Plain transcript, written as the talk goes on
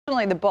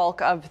Definitely the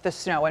bulk of the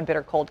snow and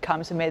bitter cold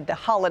comes amid the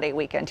holiday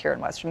weekend here in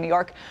western New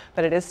York,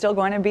 but it is still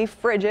going to be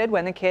frigid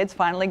when the kids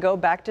finally go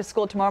back to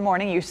school tomorrow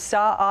morning. You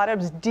saw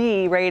Autumn's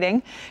D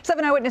rating.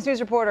 7 Eyewitness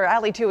News reporter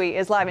Allie Tui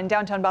is live in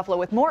downtown Buffalo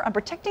with more on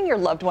protecting your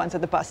loved ones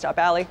at the bus stop.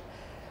 Allie.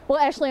 Well,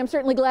 Ashley, I'm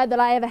certainly glad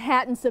that I have a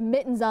hat and some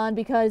mittens on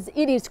because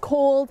it is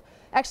cold,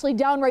 actually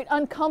downright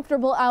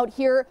uncomfortable out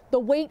here. The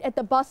wait at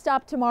the bus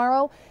stop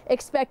tomorrow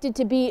expected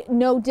to be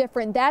no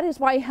different. That is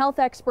why health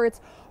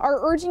experts are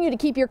urging you to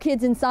keep your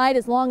kids inside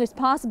as long as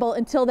possible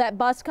until that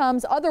bus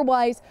comes.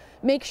 Otherwise,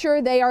 make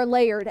sure they are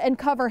layered and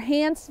cover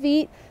hands,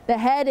 feet, the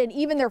head, and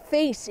even their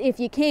face if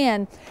you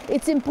can.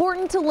 It's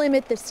important to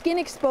limit the skin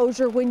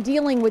exposure when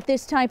dealing with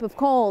this type of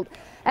cold.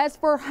 As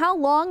for how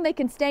long they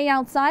can stay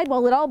outside,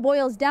 well, it all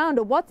boils down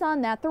to what's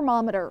on that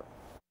thermometer.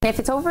 If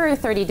it's over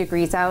 30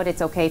 degrees out,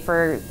 it's okay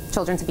for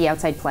children to be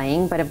outside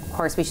playing, but of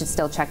course we should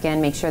still check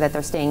in, make sure that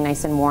they're staying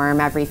nice and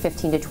warm every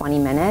 15 to 20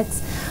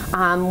 minutes.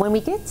 When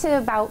we get to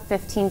about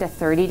 15 to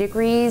 30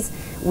 degrees,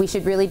 we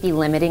should really be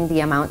limiting the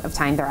amount of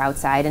time they're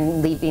outside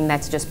and leaving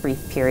that to just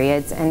brief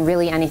periods. And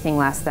really anything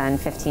less than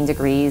 15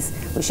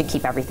 degrees, we should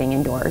keep everything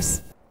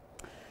indoors.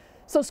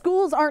 So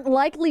schools aren't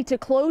likely to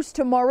close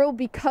tomorrow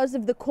because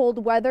of the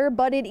cold weather,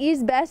 but it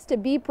is best to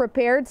be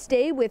prepared.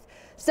 Stay with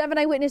 7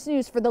 Eyewitness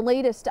News for the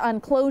latest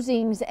on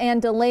closings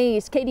and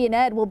delays. Katie and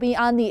Ed will be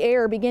on the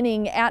air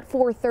beginning at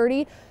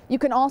 4:30. You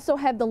can also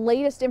have the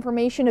latest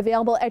information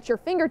available at your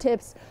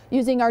fingertips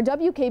using our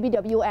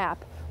WKBW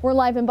app. We're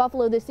live in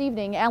Buffalo this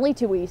evening. Allie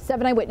Tui,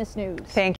 7 Eyewitness News. Thank you.